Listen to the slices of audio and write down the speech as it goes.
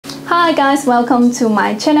Hi guys, welcome to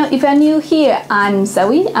my channel. If you're new here, I'm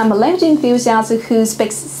Zoe. I'm a language enthusiast who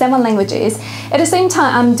speaks 7 languages. At the same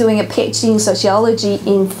time, I'm doing a PhD in sociology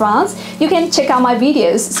in France. You can check out my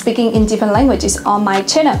videos speaking in different languages on my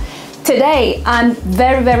channel. Today, I'm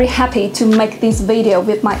very happy to make this video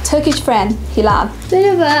with my Turkish friend, Hilal.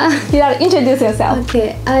 Merhaba. Hilal, introduce yourself.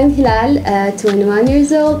 Okay, I'm Hilal, 21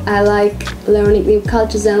 years old. I like learning new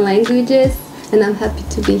cultures and languages, and I'm happy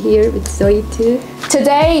to be here with Zoe too.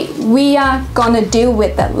 Today, we are gonna deal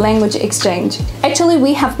with the language exchange. Actually,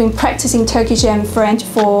 we have been practicing Turkish and French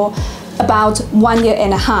for about 1 year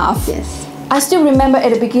and a half. Yes. I still remember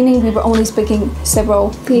at the beginning, we were only speaking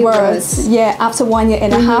several words. Yeah, after 1 year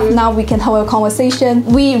and a half, now we can have a conversation.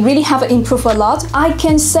 We really have improved a lot. I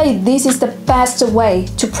can say this is the best way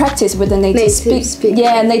to practice with the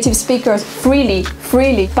native speakers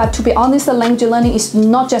freely. But to be honest, the language learning is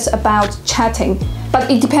not just about chatting,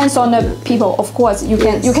 but it depends on the people. Of course,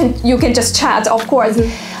 you can just chat. Of course.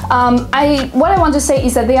 What I want to say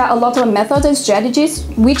is that there are a lot of methods and strategies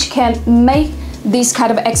which can make this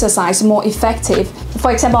kind of exercise more effective. For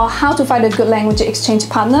example, how to find a good language exchange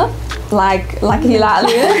partner, like Hilal,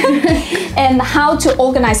 and how to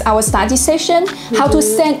organize our study session, how to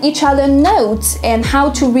send each other notes, and how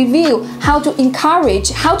to review, how to encourage,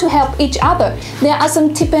 how to help each other. There are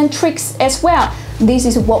some tips and tricks as well. This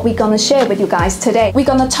is what we're gonna share with you guys today. We're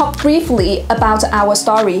gonna talk briefly about our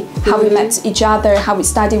story, how we met each other, how we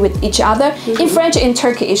study with each other in French and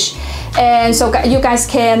Turkish. And so you guys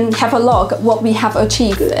can have a look what we have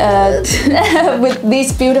achieved with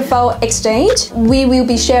this beautiful exchange. We will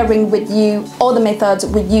be sharing with you all the methods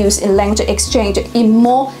we use in language exchange in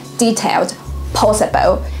more detailed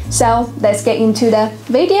possible. So let's get into the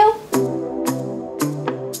video.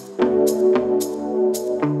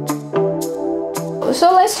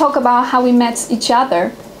 So let's talk about how we met each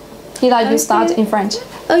other. Hilal, you start in French.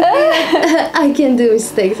 Okay. I can do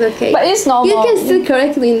mistakes, okay. But it's normal. You can still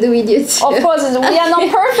correct me in the video too. Of course, we are not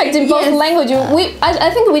perfect in both languages. I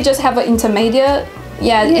think we just have an intermediate,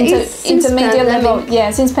 intermediate level. Yeah,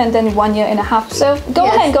 since pandemic 1 year and a half. So go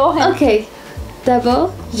ahead. Okay.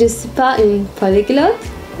 D'abord, je suis pas une polyglotte.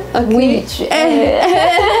 Okay. Oui.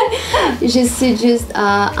 Je suis juste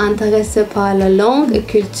intéressée par la langue et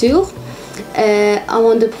culture.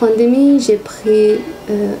 Avant de pandémie, j'ai pris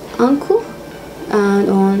un cours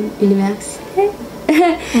en université.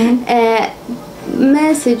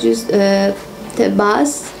 Mais c'est juste de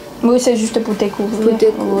base. Oui, c'est juste pour découvrir.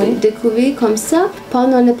 Découvrir comme ça.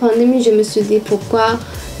 Pendant la pandémie, je me suis dit pourquoi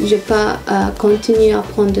je ne peux pas continuer à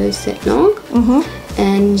apprendre cette langue.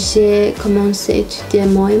 Et j'ai commencé à étudier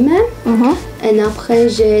moi-même. Et après,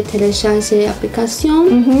 j'ai téléchargé l'application.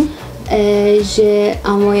 Et j'ai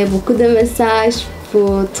envoyé beaucoup de messages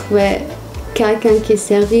pour trouver quelqu'un qui est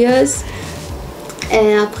sérieuse.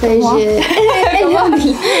 Et après,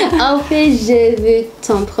 j'ai vu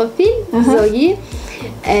ton profil, Zoe.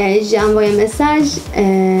 Et j'ai envoyé un message.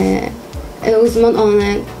 Et heureusement, on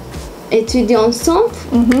a étudié ensemble.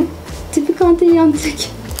 Tu peux continuer en Türkçe.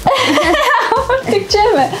 Türkçe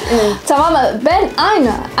mi? Tamam mı? Ben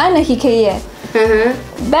aynı hikaye.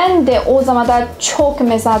 Ben de o zamanda çok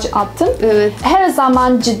mesaj attım. Evet. Her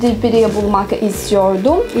zaman ciddi biri bulmak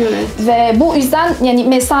istiyordum. Evet. Ve bu yüzden yani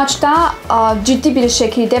mesajda ciddi bir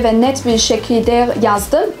şekilde ve net bir şekilde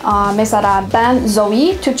yazdım. Mesela ben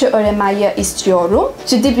Zoe Türkçe öğrenmeyi istiyorum.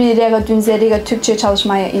 Ciddi biriyle düzeyde Türkçe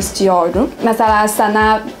çalışmayı istiyorum. Mesela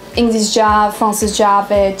sana İngilizce, Fransızca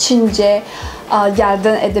ve Çince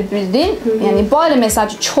yardım edebilirim. Yani böyle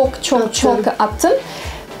mesajı çok attım.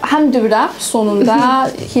 Hamdülillah sonunda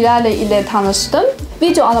Hilal ile tanıştım.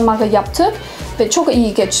 Video aramayı yaptık ve çok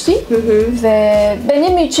iyi geçti. Ve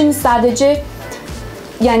benim için sadece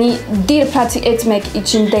yani dil pratik etmek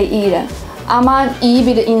için değil. Ama iyi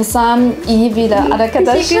bir insan, iyi bir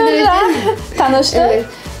arkadaşlarla tanıştım. Evet.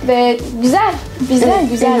 Ve güzel.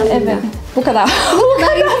 Evet. Bu kadar.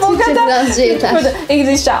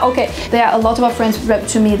 English, okay. There are a lot of friends wrote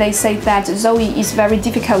to me. They say that Zoe is very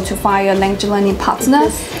difficult to find a language learning partner.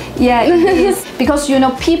 Yeah, it is. Because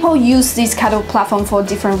people use this kind of platform for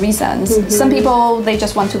different reasons. Some people, they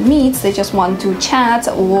just want to meet, they just want to chat,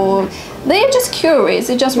 or they're just curious.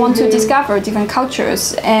 They just want to discover different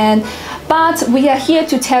cultures. But we are here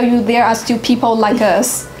to tell you there are still people like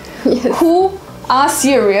us who are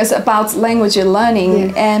serious about language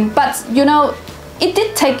learning, but it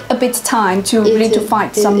did take a bit of time to really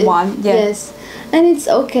find someone. Yes, and it's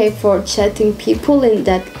okay for chatting people in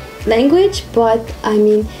that language, but I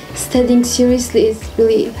mean studying seriously is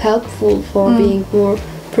really helpful for being more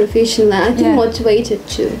professional and I think motivated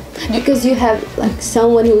too, because you have like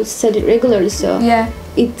someone who studied regularly, so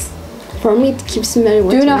it's for me it keeps me very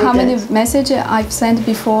motivated. Do you know how many messages I've sent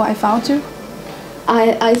before I found you?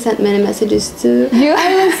 I sent many messages too.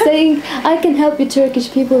 I was saying, I can help you Turkish.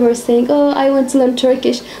 People were saying, oh, I want to learn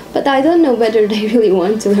Turkish. But I don't know whether they really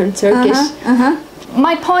want to learn Turkish.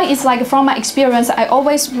 My point is, like, from my experience, I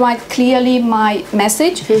always write clearly my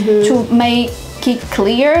message to make it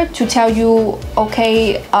clear, to tell you,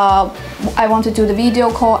 okay, I want to do the video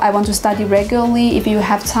call, I want to study regularly. If you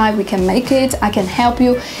have time, we can make it. I can help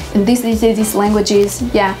you in these languages.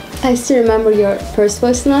 Yeah. I still remember your first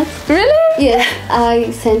voice note. Really? Yeah.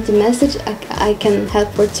 I sent a message, I can help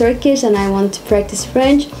for Turkish and I want to practice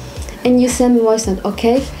French. And you sent me voice note,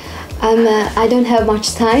 okay. I don't have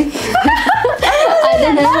much time. I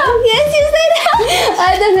don't know. Yes, you said that.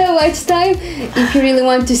 I don't have much time. If you really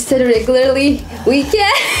want to study regularly, we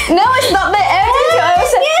can. No, it's not the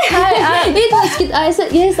attitude. It was good. I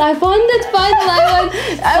said yes. I found it finally. I want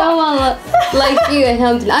someone like you and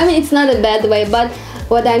help. I mean, it's not a bad way, but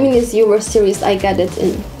what I mean is you were serious. I got it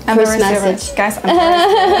in first message. Serious. Guys, I'm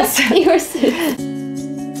very serious. You were serious.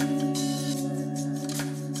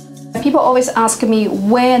 People always ask me,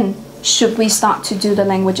 when should we start to do the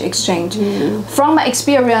language exchange? From my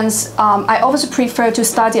experience, I always prefer to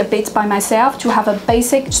study a bit by myself, to have a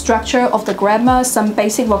basic structure of the grammar, some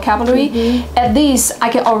basic vocabulary. At least I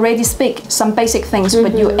can already speak some basic things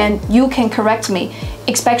with you, and you can correct me,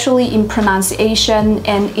 especially in pronunciation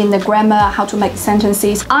and in the grammar, how to make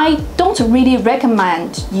sentences. I don't really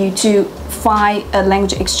recommend you to find a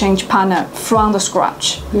language exchange partner from the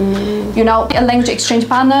scratch. You know, a language exchange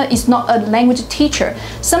partner is not a language teacher.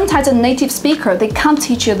 Sometimes a native speaker, they can't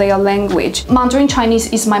teach you their language. Mandarin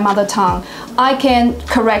Chinese is my mother tongue. I can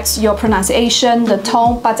correct your pronunciation, the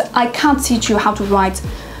tone, but I can't teach you how to write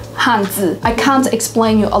Hanzi. I can't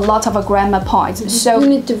explain you a lot of grammar points. So you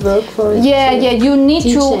need to work for it. Yeah, you need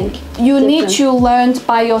to learn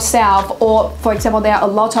by yourself. Or, for example, there are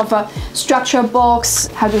a lot of structure books.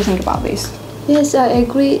 How do you think about this? Yes, I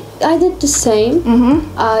agree. I did the same.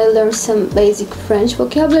 I learned some basic French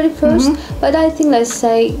vocabulary first, but I think, let's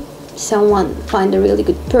say someone find a really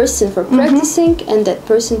good person for practicing and that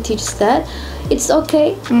person teaches that, it's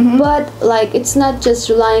okay, but like it's not just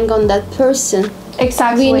relying on that person.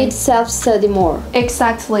 Exactly. We need self-study more.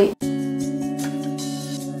 Exactly.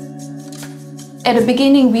 At the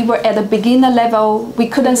beginning, we were at the beginner level. We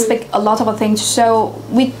couldn't speak a lot of things, so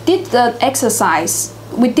we did the exercise.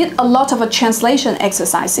 We did a lot of translation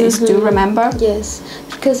exercises. Do you remember? Yes,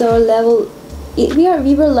 because our level,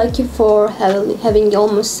 we were lucky for having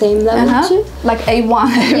almost same level too. Like A1.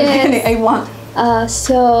 Yes. A1.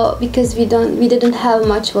 So because we didn't have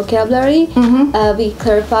much vocabulary, we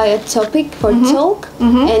clarify a topic for talk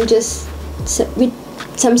and just with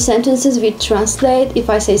some sentences we translate. If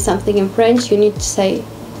I say something in French, you need to say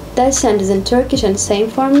that sentence in Turkish, and same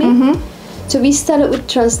for me. So we started with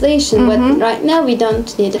translation, but right now we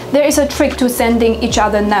don't need it. There is a trick to sending each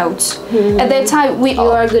other notes. At that time, you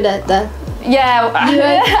are good at that. Yeah,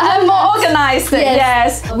 I'm more organized.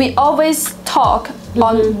 Yes. We always talk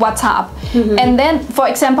on WhatsApp. And then, for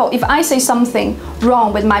example, if I say something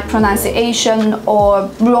wrong with my pronunciation or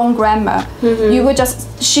wrong grammar,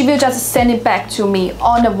 she will just send it back to me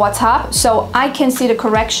on the WhatsApp, so I can see the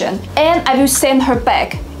correction, and I will send her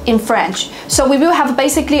back in French. So we will have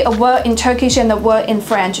basically a word in Turkish and a word in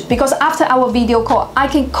French, because after our video call, I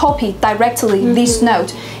can copy directly this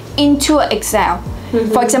note into Excel.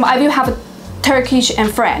 For example, I will have Turkish and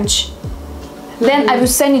French. Then I will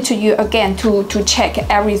send it to you again to check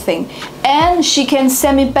everything, and she can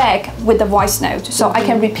send me back with the voice note, so I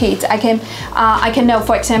can repeat. I can know,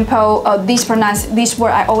 for example, this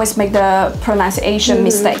word I always make the pronunciation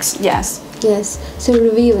mistakes. Yes. Yes. So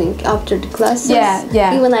reviewing after the classes.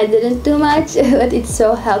 Yeah. Even I didn't do much, but it's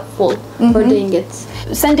so helpful for doing it.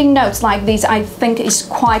 Sending notes like this, I think, is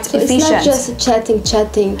quite efficient. It's not just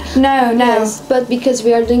chatting. No. Yes, but because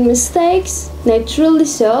we are doing mistakes naturally,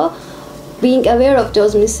 so being aware of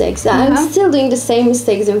those mistakes. I'm still doing the same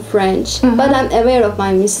mistakes in French, but I'm aware of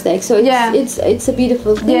my mistakes. So it's a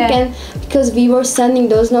beautiful thing, and because we were sending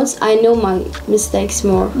those notes, I know my mistakes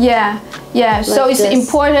more. Yeah. Like so it's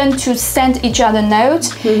important to send each other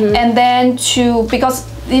notes, and then because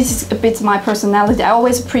this is a bit my personality, I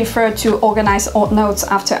always prefer to organize all notes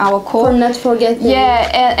after our call. For not forgetting.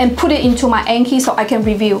 Yeah, and put it into my Anki so I can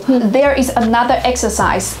review. There is another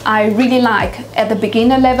exercise I really like at the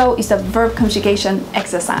beginner level, is a verb conjugation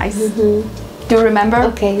exercise. Do you remember?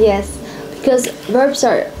 Okay, yes. Because verbs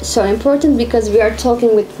are so important, because we are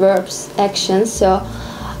talking with verbs, actions. So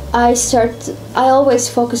I always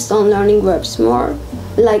focused on learning verbs more.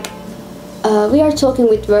 Like we are talking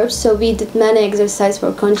with verbs, so we did many exercises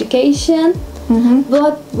for conjugation,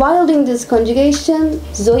 But while doing this conjugation,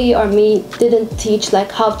 Zoe or me didn't teach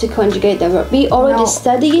like how to conjugate the verb. We already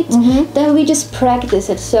studied it, then we just practice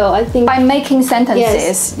it. So I think by making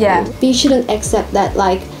sentences, we shouldn't accept that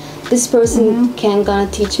like this person can gonna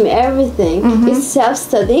teach me everything. It's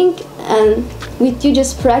self-studying, and with you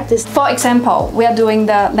just practice. For example, we are doing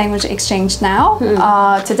the language exchange now.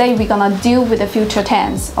 Today we're gonna deal with the future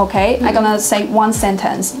tense. Okay, I'm gonna say one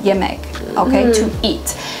sentence, yemek. Okay, to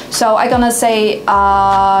eat. So I'm gonna say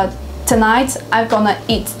tonight I'm gonna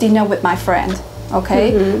eat dinner with my friend.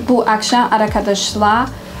 Okay, bu akşam arkadaşlar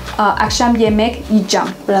akşam yemek yiyeceğim.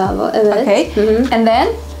 Bravo, evet. Okay, and then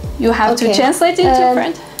you have to translate into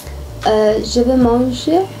French.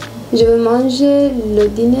 Je vais manger le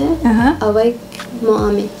dîner avec mon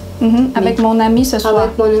ami. Avec mon ami ce soir.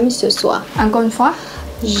 Avec mon ami ce soir. Encore une fois.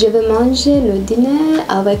 Je vais manger le dîner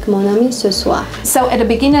avec mon ami ce soir. So at the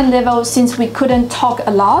beginner level, since we couldn't talk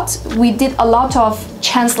a lot, we did a lot of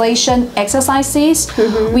translation exercises.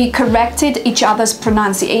 We corrected each other's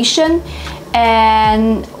pronunciation,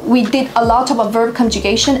 and we did a lot of verb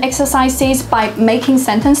conjugation exercises by making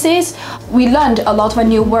sentences. We learned a lot of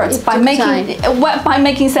new words by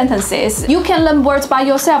making sentences. You can learn words by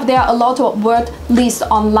yourself. There are a lot of word lists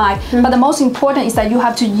online, but the most important is that you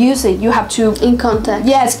have to use it. You have to in context.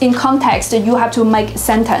 Yes, in context. You have to make a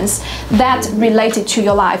sentence that related to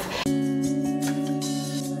your life.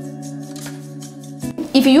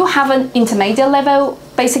 If you have an intermediate level,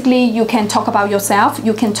 basically you can talk about yourself,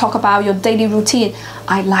 you can talk about your daily routine.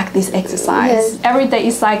 I like this exercise. Every day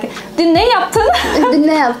is like, did ne yaptın? Did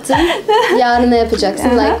ne yaptın? Yarın ne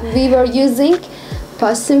yapacaksın? Like we were using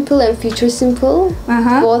past simple and future simple,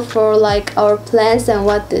 both for like our plans and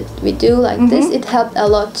what did we do like this. It helped a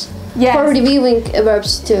lot. For reviewing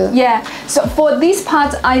verbs too. Yeah, so for this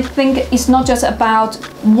part, I think it's not just about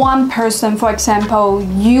one person. For example,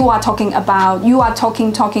 you are talking, I'm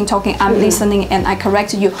listening and I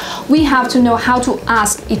correct you. We have to know how to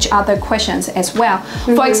ask each other questions as well.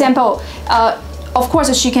 For example, of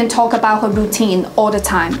course, she can talk about her routine all the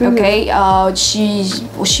time. Okay, she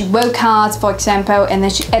woke up, for example, and then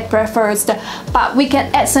she ate breakfast. But we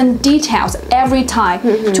can add some details every time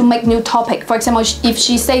to make new topic. For example, if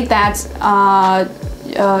she say that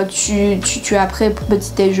tu as pris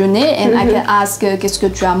petit déjeuner, and I can ask qu'est-ce que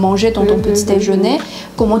tu as mangé dans ton petit déjeuner?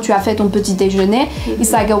 Comment tu as fait ton petit déjeuner?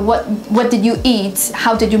 It's like what did you eat?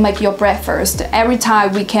 How did you make your breakfast? Every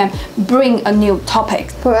time we can bring a new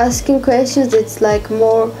topic. For asking questions, it's like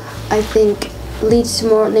more, I think, leads to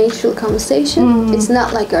more natural conversation. It's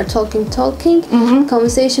not like you're talking.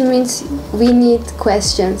 Conversation means we need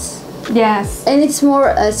questions. Yes. And it's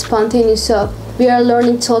more spontaneous. So we are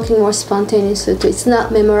learning talking more spontaneously too. It's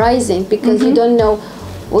not memorizing because you don't know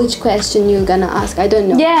which question you're gonna ask. I don't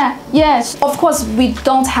know. Yeah, yes. Of course, we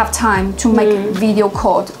don't have time to make video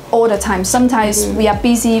call all the time. Sometimes we are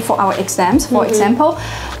busy for our exams, for example.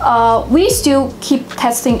 We still keep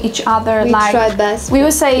testing each other. We try best. We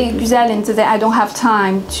will say, Güzelin, today I don't have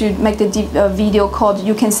time to make the video call.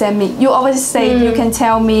 You can send me. You always say you can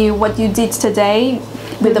tell me what you did today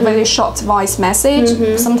with a very short voice message.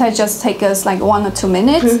 Sometimes just take us like 1 or 2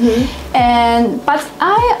 minutes. But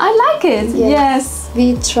I like it. Yes.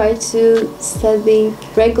 We try to study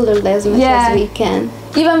regularly as much as we can.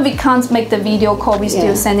 Even we can't make the video call, we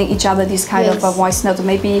still sending each other this kind of a voice note.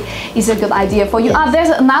 Maybe it's a good idea for you. There's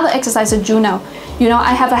another exercise, Juno. You know,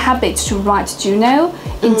 I have a habit to write Juno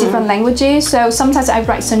in different languages. So sometimes I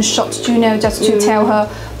write some short Juno just to tell her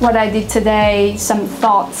what I did today, some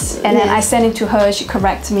thoughts, and then I send it to her. She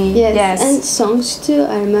corrects me. Yes. And songs too.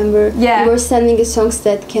 I remember we were sending songs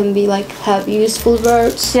that can be like have useful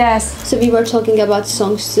words. Yes. So we were talking about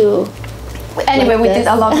songs too. Anyway, we did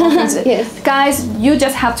a lot of things. Guys, you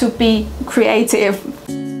just have to be creative.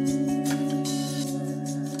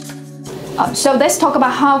 So let's talk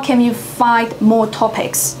about how can you find more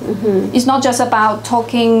topics. It's not just about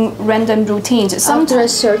talking random routines. After a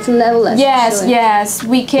certain level. Yes,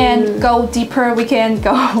 we can go deeper, we can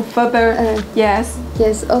go further. Yes,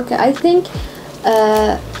 okay. I think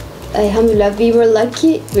Alhamdulillah, we were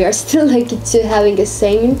lucky. We are still lucky to having the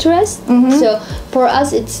same interest. So for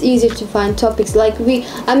us, it's easier to find topics. Like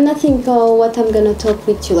I'm not thinking, oh, what I'm gonna talk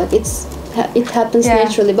with you. Like it happens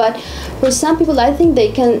naturally. But for some people, I think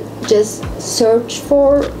they can just search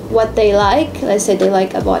for what they like. Let's say they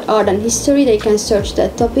like about art and history. They can search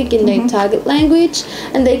that topic in their target language,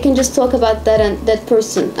 and they can just talk about that, and that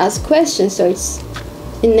person ask questions. So it's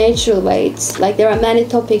in natural way. It's like there are many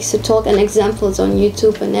topics to talk and examples on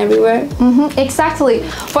YouTube and everywhere. Exactly.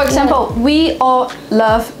 For example, we all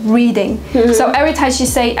love reading. So every time she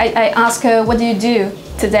say, I ask her, what do you do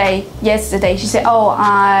yesterday, she said, oh,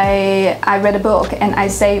 I read a book, and I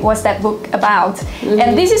say, what's that book about?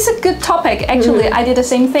 And this is a good topic, actually. I did the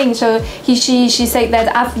same thing. So she said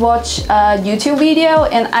that I've watched a YouTube video,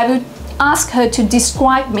 and I would ask her to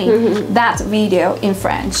describe me that video in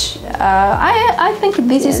French. I think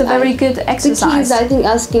this is a very good exercise. The key is, I think,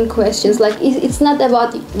 asking questions. Like, it's not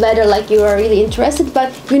about whether like you are really interested,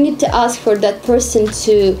 but you need to ask for that person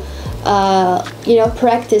to you know,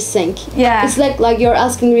 practicing. Yeah, it's like you're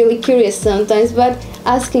asking really curious sometimes, but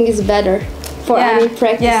asking is better for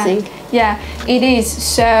practicing. Yeah, it is.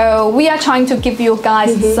 So we are trying to give you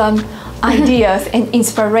guys some ideas and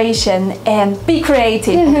inspiration, and be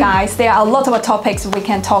creative, guys. There are a lot of topics we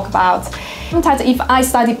can talk about. Sometimes if I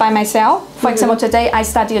study by myself, for example, today I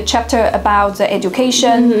studied a chapter about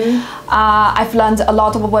education. I've learned a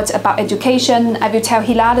lot of words about education. I will tell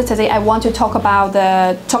Hilal today I want to talk about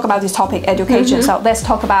this topic, education. So let's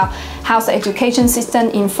talk about how's the education system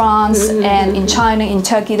in France and in China, in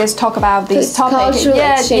Turkey. Let's talk about this topic. Cultural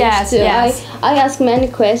exchange too. I ask many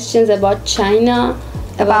questions about China,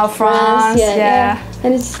 about France,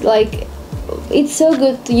 and it's like, it's so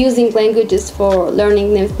good using languages for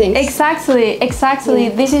learning new things. Exactly.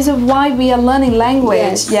 This is why we are learning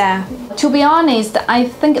language. To be honest, I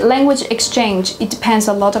think language exchange, it depends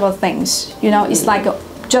a lot of things. You know, it's like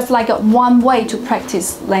just like one way to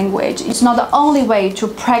practice language. It's not the only way to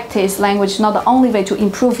practice language, not the only way to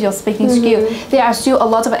improve your speaking skill. There are still a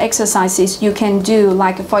lot of exercises you can do,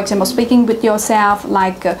 like, for example, speaking with yourself,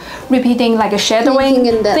 like repeating, like shadowing,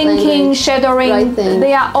 thinking, shadowing.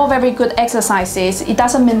 They are all very good exercises. It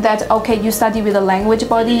doesn't mean that, okay, you study with a language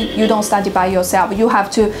body, you don't study by yourself. You have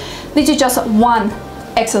to, this is just one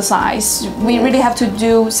exercise. We really have to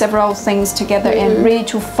do several things together and really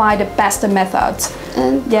to find the best methods.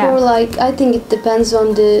 And for like, I think it depends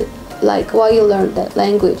on the, like, why you learn that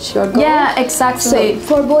language, your goal. Yeah, exactly. So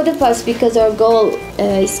for both of us, because our goal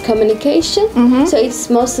is communication, so it's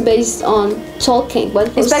mostly based on talking,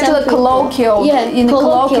 but especially colloquial, in a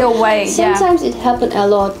colloquial way. Sometimes it happens a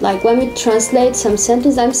lot. Like when we translate some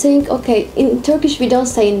sentence, I'm saying, okay, in Turkish we don't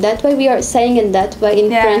say in that way, we are saying in that way in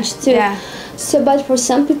French too. So, but for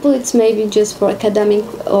some people, it's maybe just for academic,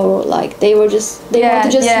 or like they want to just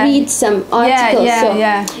read some articles.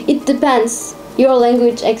 It depends. Your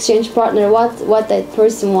language exchange partner, what that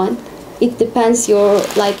person want. It depends your,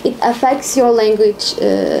 like, it affects your language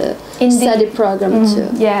study program too.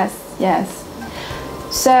 Yes.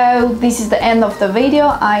 So this is the end of the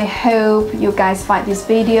video. I hope you guys find this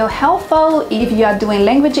video helpful. If you are doing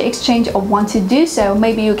language exchange or want to do so,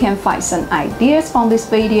 maybe you can find some ideas from this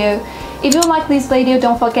video. If you like this video,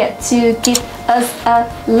 don't forget to give us a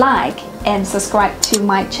like and subscribe to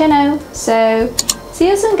my channel. So see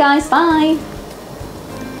you soon, guys. Bye.